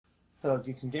Hello,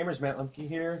 Geeks and Gamers. Matt Lemke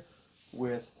here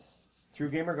with Through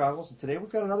Gamer Goggles, and today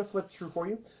we've got another flip through for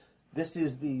you. This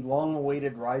is the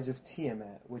long-awaited Rise of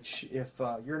Tiamat, which, if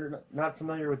you're not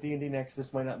familiar with D&D Next,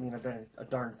 this might not mean a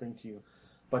darn thing to you.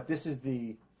 But this is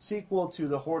the sequel to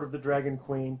the Horde of the Dragon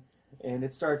Queen, and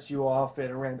it starts you off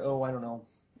at around,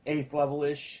 8th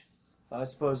level-ish. I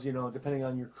suppose, depending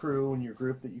on your crew and your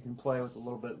group, that you can play with a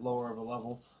little bit lower of a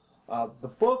level. The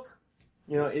book...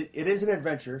 it is an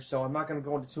adventure, so I'm not going to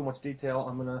go into too much detail.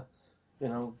 I'm going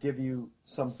to, give you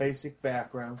some basic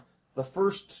background. The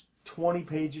first 20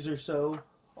 pages or so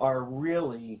are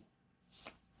really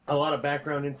a lot of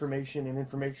background information and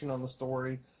information on the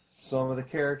story, some of the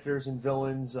characters and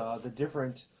villains, the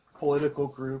different political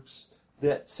groups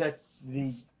that set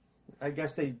I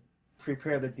guess they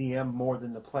prepare the DM more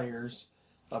than the players,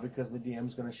 because the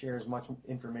DM's going to share as much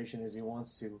information as he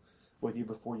wants to with you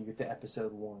before you get to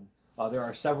episode 1. There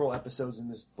are several episodes in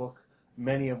this book,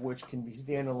 many of which can be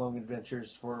standalone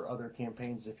adventures for other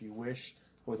campaigns if you wish,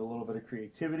 with a little bit of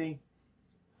creativity.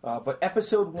 But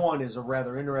episode 1 is a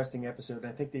rather interesting episode, and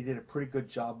I think they did a pretty good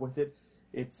job with it.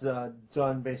 It's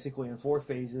done basically in 4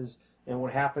 phases, and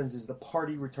what happens is the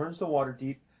party returns to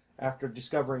Waterdeep after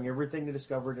discovering everything they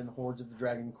discovered in Hordes of the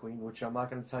Dragon Queen, which I'm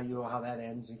not going to tell you how that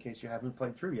ends in case you haven't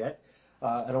played through yet.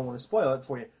 I don't want to spoil it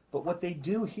for you. But what they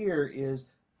do here is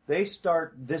they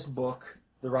start this book,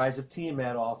 The Rise of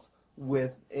Tiamat, off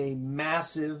with a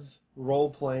massive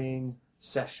role-playing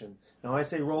session. Now, when I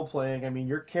say role-playing, I mean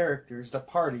your characters, the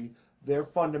party, they're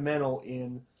fundamental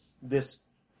in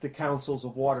the councils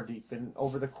of Waterdeep. And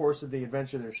over the course of the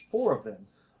adventure, there's 4 of them.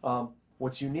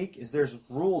 What's unique is there's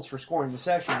rules for scoring the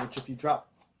session, which if you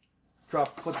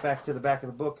flip back to the back of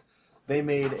the book, they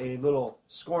made a little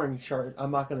scoring chart.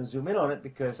 I'm not going to zoom in on it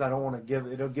because I don't want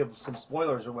to it'll give some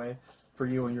spoilers away for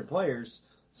you and your players.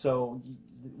 So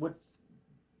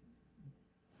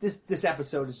this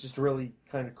episode is just really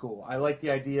kind of cool. I like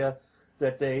the idea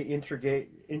that they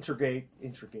integrate.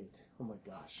 Oh my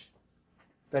gosh.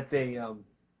 That they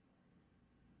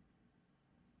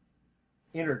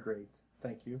integrate.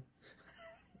 Thank you.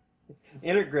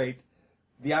 Integrate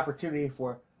the opportunity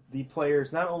for the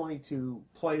players not only to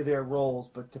play their roles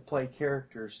but to play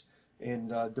characters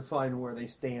and define where they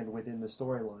stand within the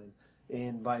storyline.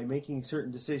 And by making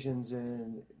certain decisions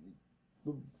and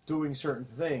doing certain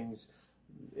things,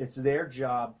 it's their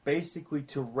job basically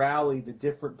to rally the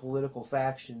different political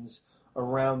factions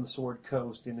around the Sword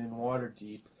Coast and in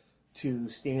Waterdeep to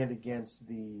stand against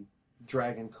the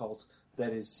dragon cult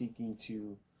that is seeking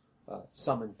to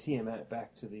summon Tiamat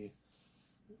back to the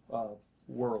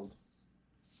world.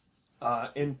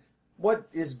 And what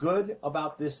is good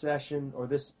about this session or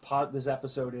this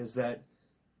episode is that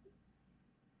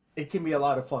it can be a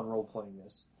lot of fun role-playing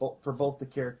this, for both the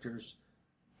characters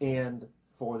and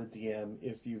for the DM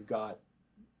if you've got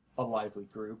a lively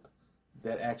group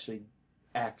that actually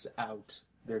acts out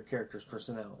their characters'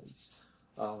 personalities.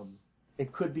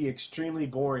 It could be extremely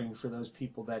boring for those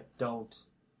people that don't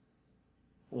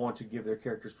want to give their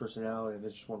characters personality and they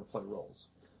just want to play roles.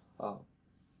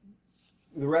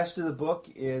 The rest of the book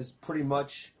is pretty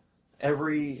much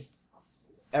every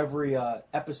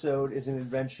episode is an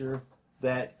adventure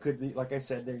that could be, like I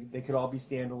said, they could all be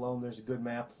standalone. There's a good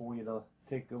map for you to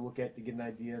take a look at to get an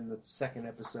idea in the second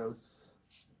episode.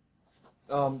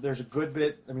 There's a good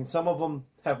bit. I mean, some of them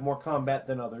have more combat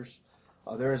than others.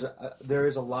 There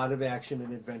is a lot of action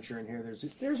and adventure in here.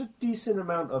 There's a decent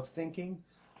amount of thinking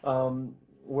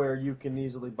where you can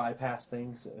easily bypass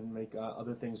things and make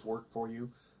other things work for you.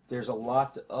 There's a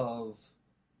lot of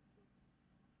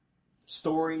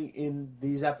story in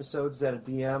these episodes that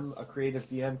a creative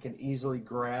DM, can easily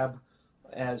grab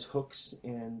as hooks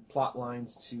and plot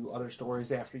lines to other stories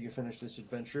after you finish this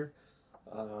adventure.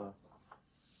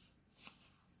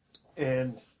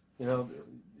 And,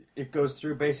 it goes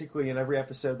through basically in every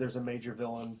episode there's a major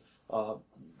villain.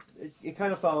 It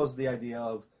kind of follows the idea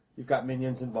of you've got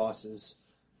minions and bosses,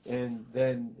 and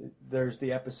then there's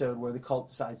the episode where the cult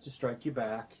decides to strike you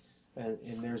back,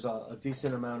 and there's a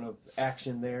decent amount of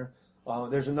action there.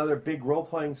 There's another big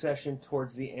role-playing session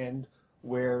towards the end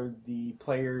where the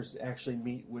players actually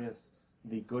meet with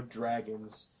the good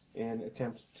dragons and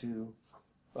attempt to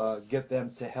get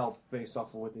them to help based off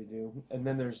of what they do. And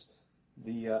then there's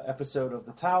the episode of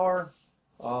the Tower,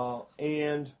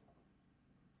 and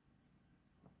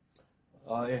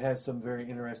it has some very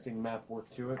interesting map work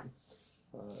to it.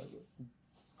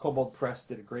 Kobold Press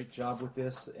did a great job with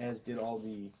this, as did all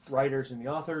the writers and the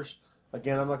authors.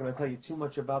 Again, I'm not going to tell you too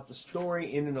much about the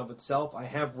story in and of itself. I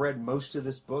have read most of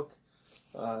this book.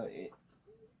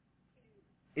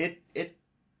 It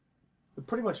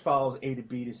pretty much follows A to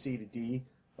B to C to D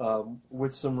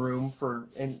with some room for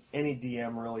any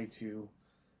DM really to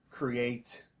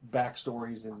create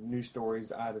backstories and new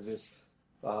stories out of this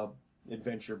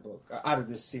adventure book, out of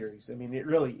this series. I mean, it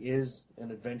really is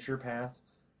an adventure path,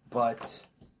 but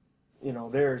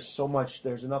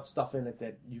there's enough stuff in it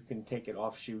that you can take it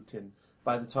offshoot, and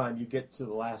by the time you get to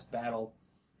the last battle,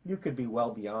 you could be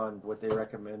well beyond what they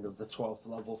recommend of the 12th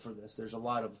level for this. There's a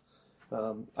lot of,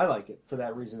 I like it for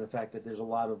that reason, the fact that there's a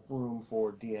lot of room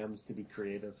for DMs to be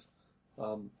creative.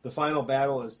 The final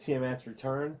battle is Tiamat's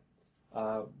Return.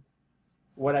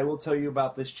 What I will tell you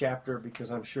about this chapter,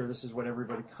 because I'm sure this is what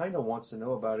everybody kind of wants to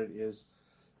know about it, is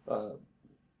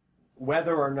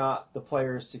whether or not the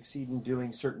players succeed in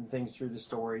doing certain things through the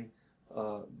story.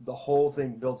 The whole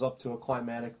thing builds up to a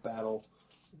climatic battle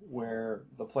where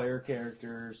the player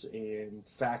characters and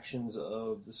factions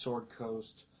of the Sword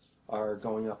Coast are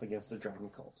going up against the Dragon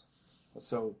Cult.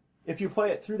 So if you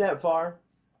play it through that far,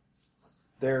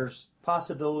 there's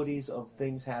possibilities of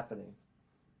things happening.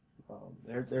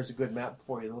 There's a good map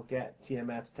for you to look at,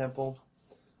 Tiamat's Temple.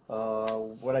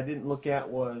 What I didn't look at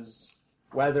was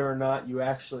whether or not you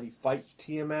actually fight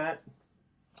Tiamat.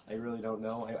 I really don't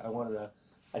know.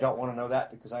 I don't want to know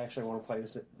that because I actually want to play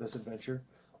this adventure.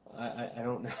 I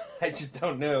don't know. I just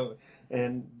don't know,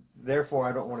 and therefore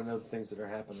I don't want to know the things that are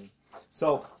happening.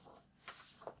 So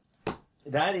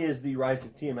that is the Rise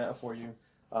of Tiamat for you,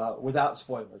 without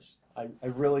spoilers. I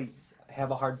really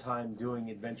have a hard time doing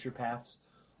adventure paths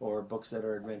or books that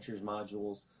are adventures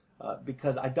modules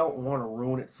because I don't want to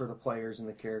ruin it for the players and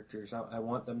the characters. I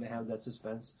want them to have that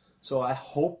suspense. So I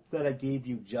hope that I gave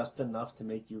you just enough to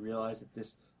make you realize that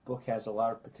this book has a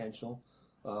lot of potential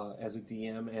as a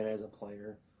DM and as a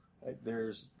player.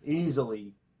 There's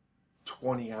easily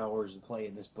 20 hours to play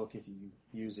in this book if you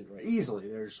use it right. Easily.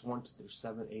 There's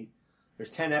 7, 8, there's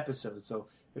 10 episodes. So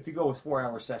if you go with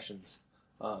 4-hour sessions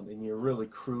and you're really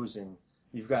cruising,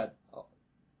 you've got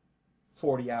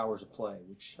 40 hours of play,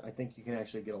 which I think you can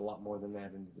actually get a lot more than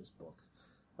that into this book.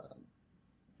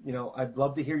 I'd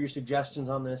love to hear your suggestions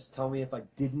on this. Tell me if I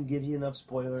didn't give you enough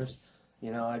spoilers.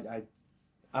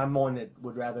 I'm one that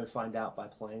would rather find out by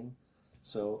playing.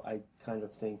 So I kind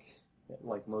of think,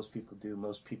 like most people do,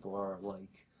 most people are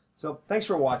alike. So thanks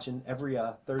for watching. Every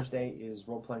Thursday is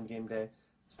role-playing game day.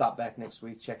 Stop back next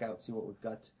week, check out, see what we've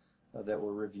got that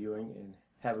we're reviewing, and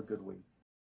have a good week.